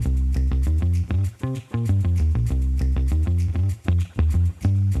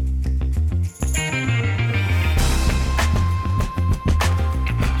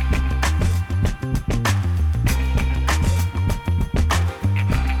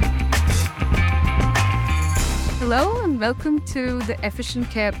Hello and welcome to the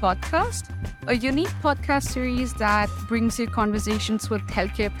Efficient Care Podcast, a unique podcast series that brings you conversations with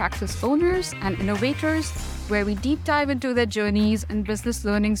healthcare practice owners and innovators where we deep dive into their journeys and business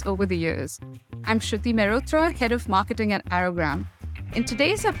learnings over the years. I'm Shruti Mehrotra, Head of Marketing at Aerogram. In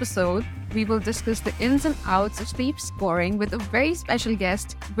today's episode, we will discuss the ins and outs of sleep scoring with a very special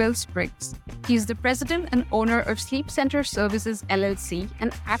guest, Will Spriggs. He's the president and owner of Sleep Center Services, LLC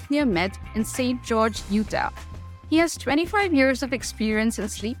and ApneaMed in St. George, Utah. He has 25 years of experience in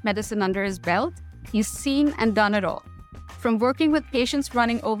sleep medicine under his belt. He's seen and done it all. From working with patients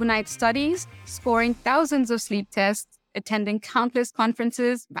running overnight studies, scoring thousands of sleep tests, attending countless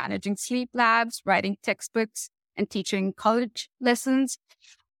conferences, managing sleep labs, writing textbooks, and teaching college lessons,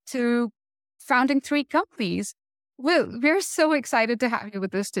 to founding 3 companies. Will, we're so excited to have you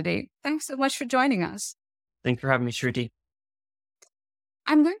with us today. Thanks so much for joining us. Thanks for having me, Shruti.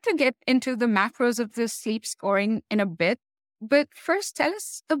 I'm going to get into the macros of this sleep scoring in a bit, but first tell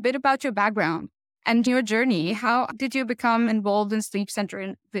us a bit about your background and your journey. How did you become involved in sleep center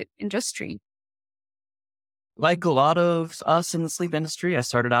in the industry? Like a lot of us in the sleep industry, I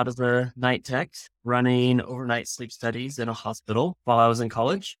started out as a night tech running overnight sleep studies in a hospital while I was in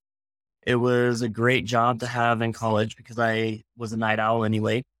college. It was a great job to have in college because I was a night owl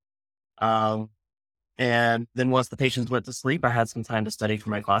anyway. And then once the patients went to sleep, I had some time to study for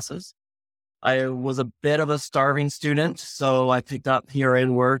my classes. I was a bit of a starving student, so I picked up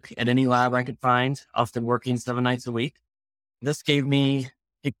PRN work at any lab I could find, often working 7 nights a week. This gave me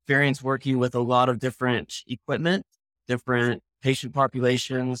experience working with a lot of different equipment, different patient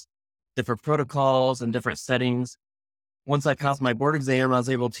populations, different protocols, and different settings. Once I passed my board exam, I was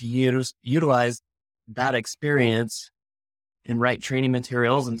able to utilize that experience and write training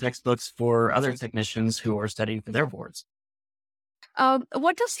materials and textbooks for other technicians who are studying for their boards.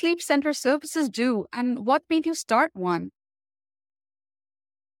 What does Sleep Center Services do, and what made you start one?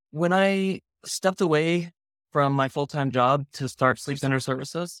 When I stepped away from my full-time job to start Sleep Center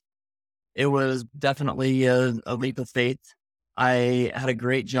Services, it was definitely a leap of faith. I had a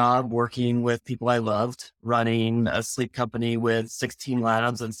great job working with people I loved, running a sleep company with 16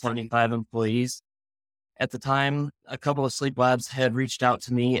 labs and 75 employees. At the time, a couple of sleep labs had reached out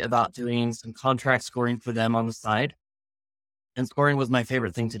to me about doing some contract scoring for them on the side. And scoring was my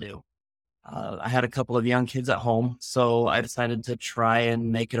favorite thing to do. I had a couple of young kids at home, so I decided to try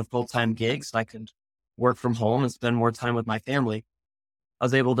and make it a full-time gig so I could work from home and spend more time with my family. I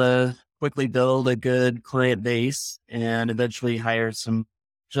was able to quickly build a good client base and eventually hire some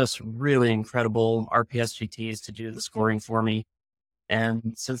just really incredible RPSGTs to do the scoring for me.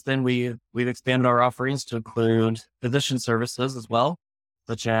 And since then, we've expanded our offerings to include physician services as well,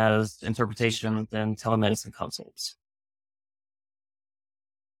 such as interpretation and telemedicine consults.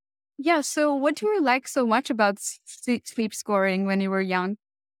 Yeah, so what do you like so much about sleep scoring when you were young?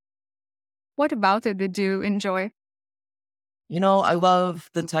 What about it did you enjoy? I love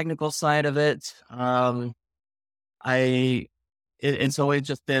the technical side of it. It's always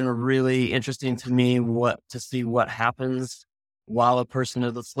just been really interesting to me to see what happens while a person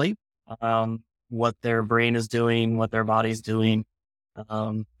is asleep, what their brain is doing, what their body's doing.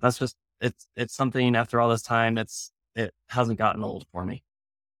 That's just, it's something after all this time, it hasn't gotten old for me.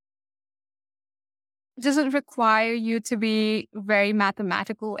 Does it require you to be very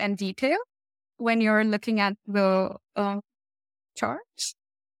mathematical and detailed when you're looking at the charts?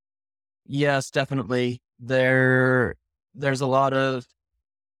 Yes, definitely. There's a lot of,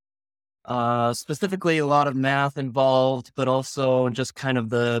 specifically a lot of math involved, but also just kind of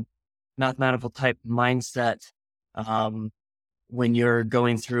the mathematical type mindset when you're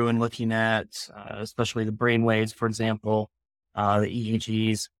going through and looking at, especially the brain waves, for example, the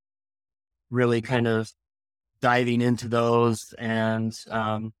EEGs, really kind of diving into those and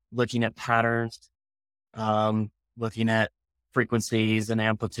looking at patterns, looking at frequencies and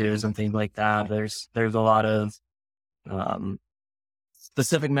amplitudes and things like that. There's a lot of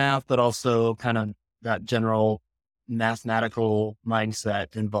specific math, but also kind of that general mathematical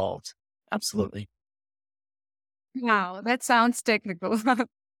mindset involved. Absolutely. Wow, that sounds technical.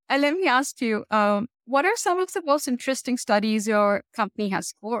 And let me ask you, what are some of the most interesting studies your company has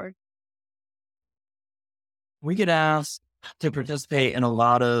scored? We get asked to participate in a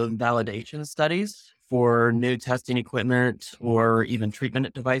lot of validation studies for new testing equipment or even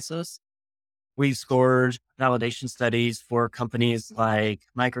treatment devices. We scored validation studies for companies like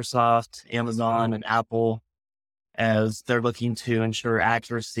Microsoft, Amazon, and Apple as they're looking to ensure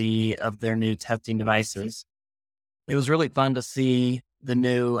accuracy of their new testing devices. It was really fun to see the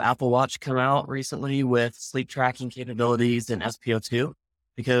new Apple Watch come out recently with sleep tracking capabilities in SpO2,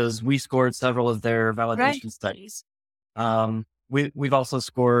 because we scored several of their Right. validation studies. We've also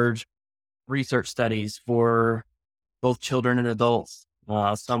scored research studies for both children and adults,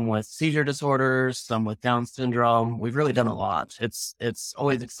 some with seizure disorders, some with Down syndrome. We've really done a lot. It's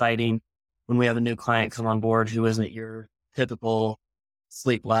always exciting when we have a new client come on board who isn't your typical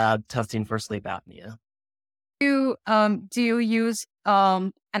sleep lab testing for sleep apnea. Do you use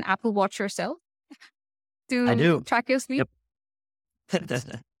an Apple Watch yourself I to do. track your sleep? Yep.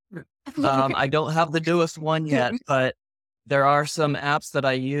 I don't have the newest one yet, but there are some apps that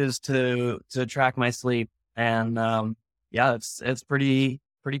I use to track my sleep, and yeah, it's pretty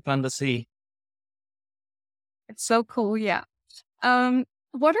fun to see. It's so cool. Yeah.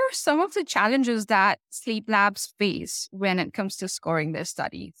 What are some of the challenges that sleep labs face when it comes to scoring their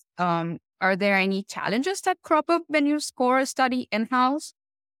studies? Are there any challenges that crop up when you score a study in-house?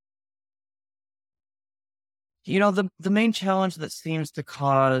 The main challenge that seems to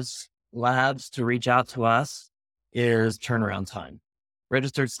cause labs to reach out to us is turnaround time.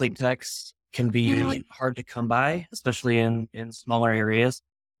 Registered sleep techs can be hard to come by, especially in smaller areas.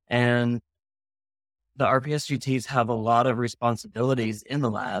 And the RPSGTs have a lot of responsibilities in the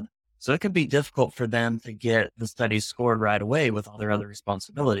lab. So it can be difficult for them to get the studies scored right away with all their other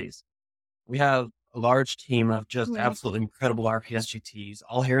responsibilities. We have a large team of just Right. absolutely incredible RPSGTs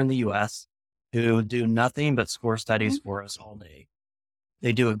all here in the US who do nothing but score studies for us all day.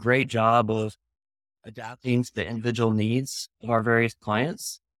 They do a great job of adapting to the individual needs of our various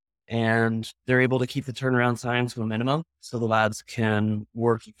clients, and they're able to keep the turnaround time to a minimum so the labs can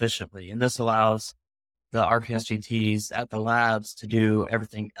work efficiently. And this allows the RPSGTs at the labs to do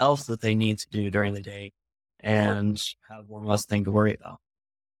everything else that they need to do during the day and have one less thing to worry about.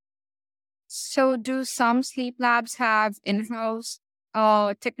 So, do some sleep labs have in-house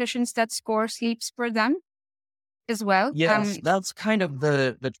technicians that score sleeps for them as well? Yes, that's kind of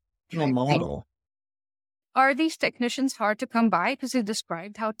the traditional Right. model. Are these technicians hard to come by? Because you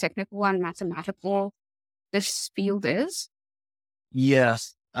described how technical and mathematical this field is.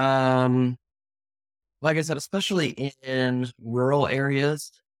 Yes. Like I said, especially in rural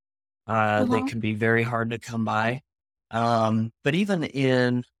areas, they Uh-huh. can be very hard to come by. But even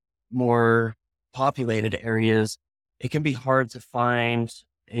in more populated areas, it can be hard to find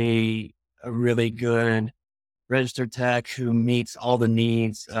a really good registered tech who meets all the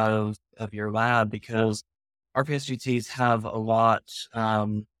needs of your lab, because RPSGTs have a lot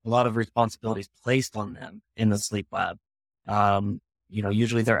of responsibilities placed on them in the sleep lab.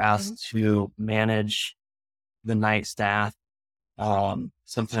 Usually they're Mhm. asked to manage the night staff,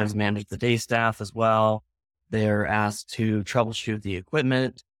 sometimes manage the day staff as well. They're asked to troubleshoot the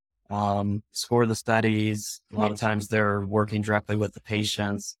equipment, score the studies. A lot of times they're working directly with the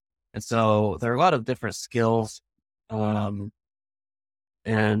patients. And so there are a lot of different skills, um,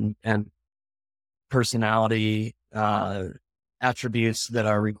 and personality, attributes that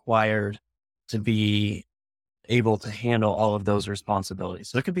are required to be able to handle all of those responsibilities.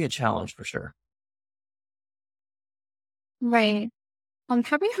 So it could be a challenge for sure. Right.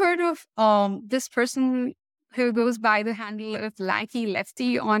 Have you heard of this person who goes by the handle of Lanky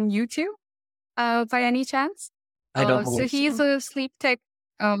Lefty on YouTube? By any chance? I don't So believe he's so. a sleep tech.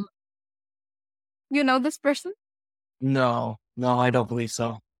 Um, you know this person? No, I don't believe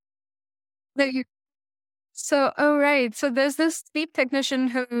so. That you So, oh, right. So there's this sleep technician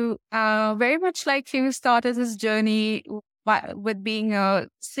who, very much like you, started his journey with being a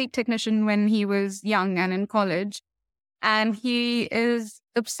sleep technician when he was young and in college. And he is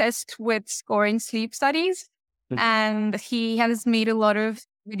obsessed with scoring sleep studies. And he has made a lot of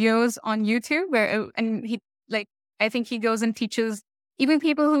videos on YouTube and he, like, I think he goes and teaches even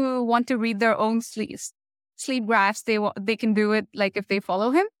people who want to read their own sleep graphs. They can do it, like, if they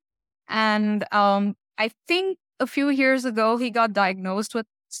follow him. And I think a few years ago, he got diagnosed with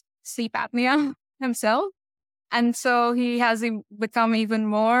sleep apnea himself. And so he has become even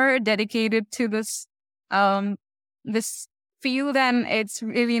more dedicated to um, this field. And it's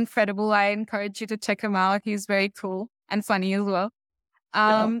really incredible. I encourage you to check him out. He's very cool and funny as well.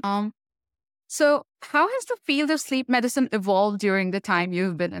 Yeah. So how has the field of sleep medicine evolved during the time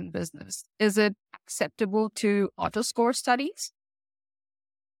you've been in business? Is it acceptable to auto score studies?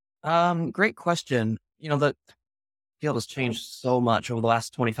 Great question. The field has changed so much over the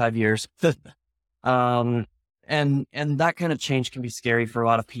last 25 years. um, and that kind of change can be scary for a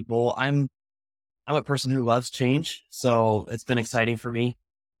lot of people. I'm a person who loves change, so it's been exciting for me.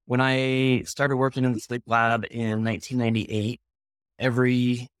 When I started working in the sleep lab in 1998,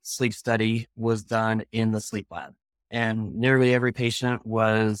 every sleep study was done in the sleep lab, and nearly every patient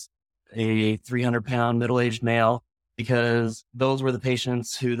was a 300-pound middle-aged male because those were the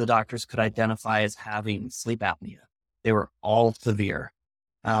patients who the doctors could identify as having sleep apnea. They were all severe.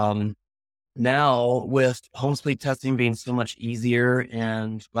 Now, with home sleep testing being so much easier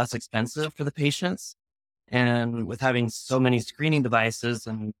and less expensive for the patients, and with having so many screening devices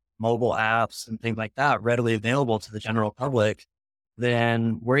and mobile apps and things like that readily available to the general public,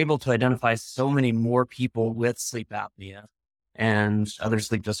 then we're able to identify so many more people with sleep apnea and other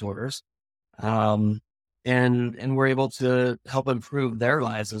sleep disorders. And we're able to help improve their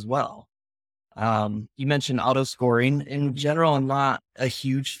lives as well. You mentioned auto scoring. In general, I'm not a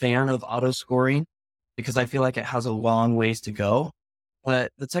huge fan of auto scoring because I feel like it has a long ways to go,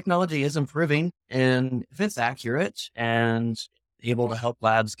 but the technology is improving. And if it's accurate and able to help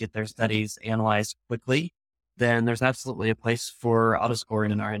labs get their studies analyzed quickly, then there's absolutely a place for auto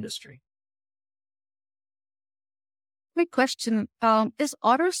scoring in our industry. Quick question. Is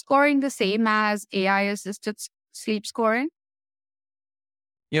auto scoring the same as AI assisted sleep scoring?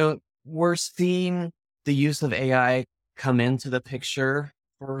 We're seeing the use of AI come into the picture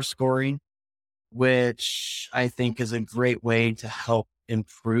for scoring, which I think is a great way to help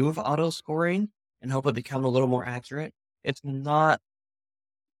improve auto scoring and help it become a little more accurate. It's not,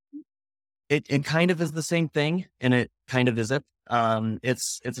 it kind of is the same thing and it kind of isn't.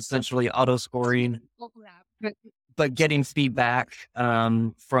 It's essentially auto scoring, but getting feedback,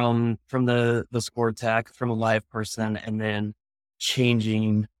 from the score tech, from a live person, and then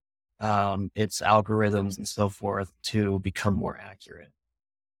changing, its algorithms and so forth to become more accurate.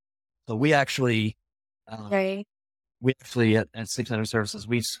 So Right. we actually at Sleep Center Services,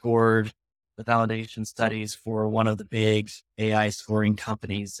 we scored the validation studies for one of the big AI scoring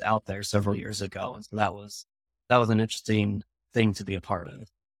companies out there several years ago. And so that was an interesting thing to be a part of.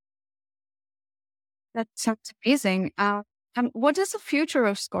 That sounds amazing. What does the future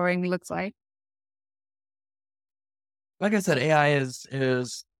of scoring look like? Like I said, AI is,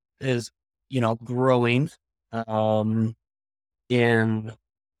 growing, in,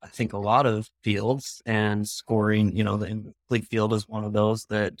 I think, a lot of fields, and scoring, the sleep field is one of those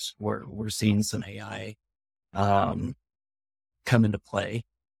that we're seeing some AI, um, come into play.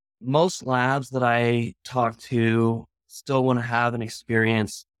 Most labs that I talk to still want to have an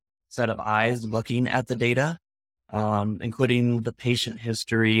experienced set of eyes looking at the data, including the patient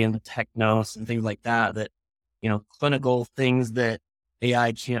history and the tech notes and things like that, clinical things that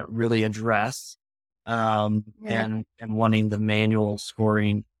AI can't really address, Yeah. and wanting the manual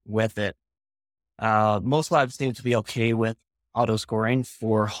scoring with it. Most labs seem to be okay with auto scoring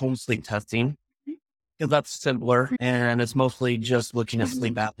for home sleep testing because that's simpler and it's mostly just looking at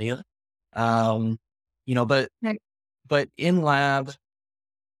sleep apnea. Um, you know, but Right. but in lab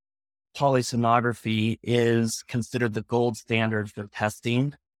polysomnography is considered the gold standard for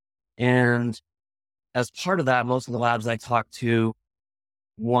testing. And as part of that, most of the labs I talk to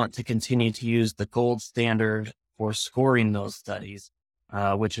want to continue to use the gold standard for scoring those studies,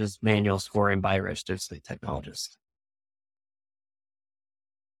 which is manual scoring by a registered sleep technologist.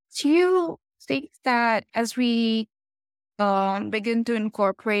 Do you think that as we begin to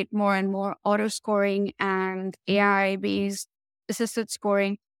incorporate more and more auto scoring and AI based assisted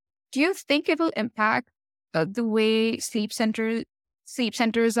scoring, do you think it will impact the way sleep centers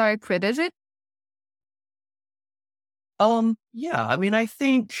are accredited? Yeah, I mean, I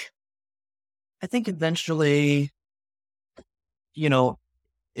think eventually, you know,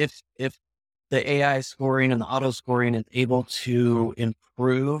 if the AI scoring and the auto scoring is able to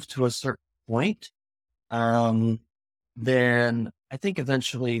improve to a certain point, um, then I think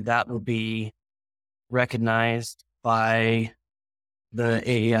eventually that will be recognized by the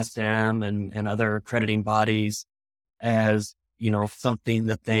AESM and other accrediting bodies as, something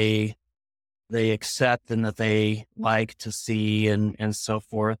that they accept and that they like to see and so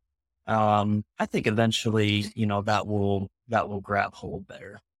forth. I think eventually, that will grab hold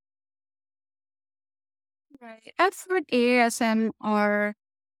better. Right. I've heard AASM are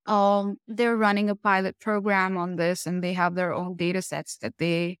they're running a pilot program on this and they have their own data sets that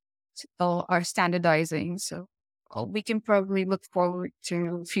they are standardizing. So we can probably look forward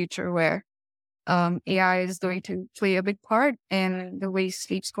to a future where AI is going to play a big part in the way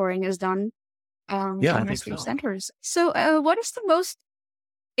sleep scoring is done Yeah, I in our think sleep so. centers. So what is the most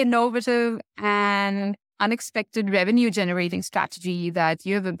innovative and unexpected revenue generating strategy that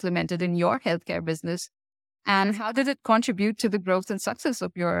you have implemented in your healthcare business? And how did it contribute to the growth and success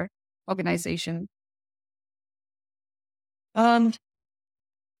of your organization? Um,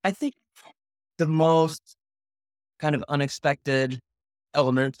 I think the most kind of unexpected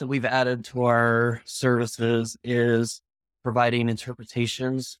element that we've added to our services is providing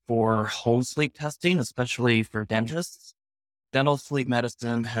interpretations for home sleep testing, especially for dentists. Dental sleep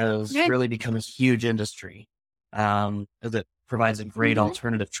medicine has really become a huge industry, as it provides a great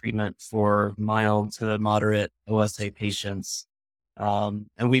alternative treatment for mild to moderate OSA patients. And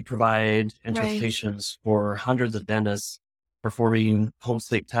we provide interpretations for hundreds of dentists performing home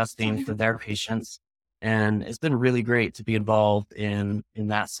sleep testing for their patients. And it's been really great to be involved in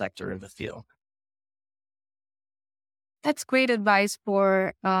that sector of the field. That's great advice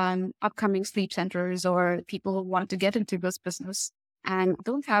for upcoming sleep centers or people who want to get into this business and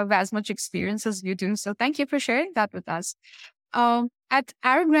don't have as much experience as you do. So thank you for sharing that with us. At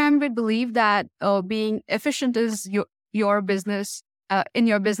ApneaMed, we believe that being efficient is your business, in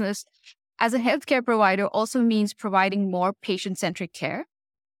your business as a healthcare provider also means providing more patient-centric care.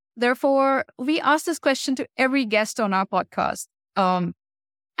 Therefore, we ask this question to every guest on our podcast. And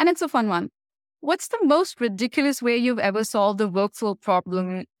it's a fun one. What's the most ridiculous way you've ever solved a workflow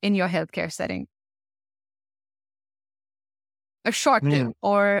problem in your healthcare setting? A short tip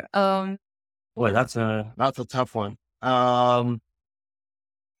or boy, that's a tough one.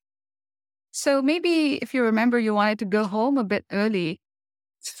 So maybe if you remember, you wanted to go home a bit early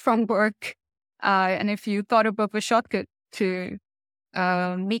from work, and if you thought of a shortcut to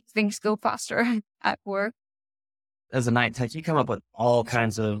make things go faster at work. As a night tech, you come up with all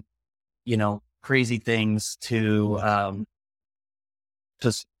kinds of, crazy things to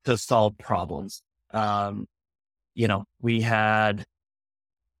solve problems. We had,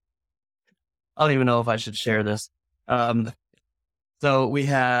 I don't even know if I should share this. So we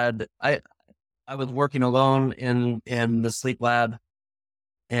had, I was working alone in the sleep lab,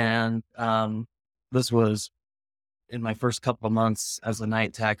 and this was in my first couple of months as a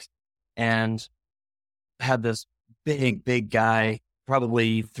night tech, and had this big guy,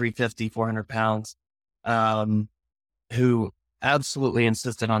 probably 350, 400 pounds, who absolutely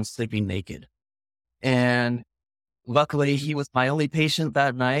insisted on sleeping naked. And luckily he was my only patient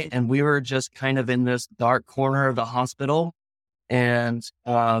that night, and we were just kind of in this dark corner of the hospital. And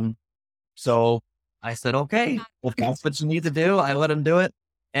so I said, okay, if that's what you need to do, I let him do it.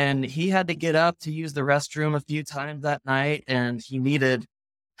 And he had to get up to use the restroom a few times that night, and he needed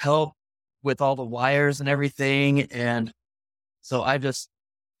help with all the wires and everything. And so I just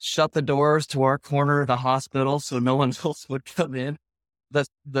shut the doors to our corner of the hospital so no one else would come in.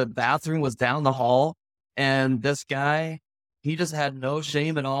 The bathroom was down the hall, and this guy, he just had no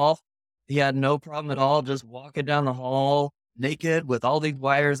shame at all. He had no problem at all just walking down the hall naked with all these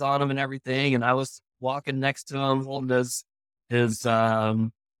wires on him and everything. And I was walking next to him holding his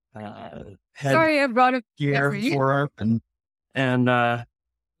head Sorry, I brought it gear for him, and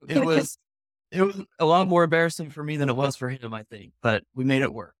it was a lot more embarrassing for me than it was for him, I think, but we made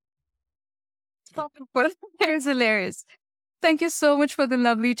it work. It was hilarious. Thank you so much for the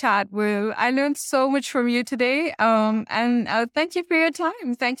lovely chat, Will. I learned so much from you today. And thank you for your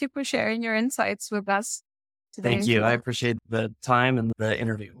time. Thank you for sharing your insights with us today. Thank you. I appreciate the time and the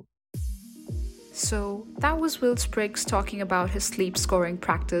interview. So that was Will Spriggs talking about his sleep scoring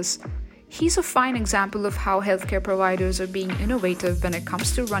practice. He's a fine example of how healthcare providers are being innovative when it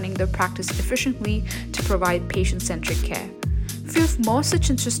comes to running their practice efficiently to provide patient-centric care. We have more such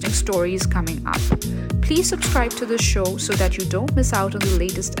interesting stories coming up. Please subscribe to this show so that you don't miss out on the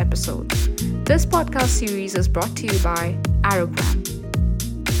latest episode. This podcast series is brought to you by ApneaMed.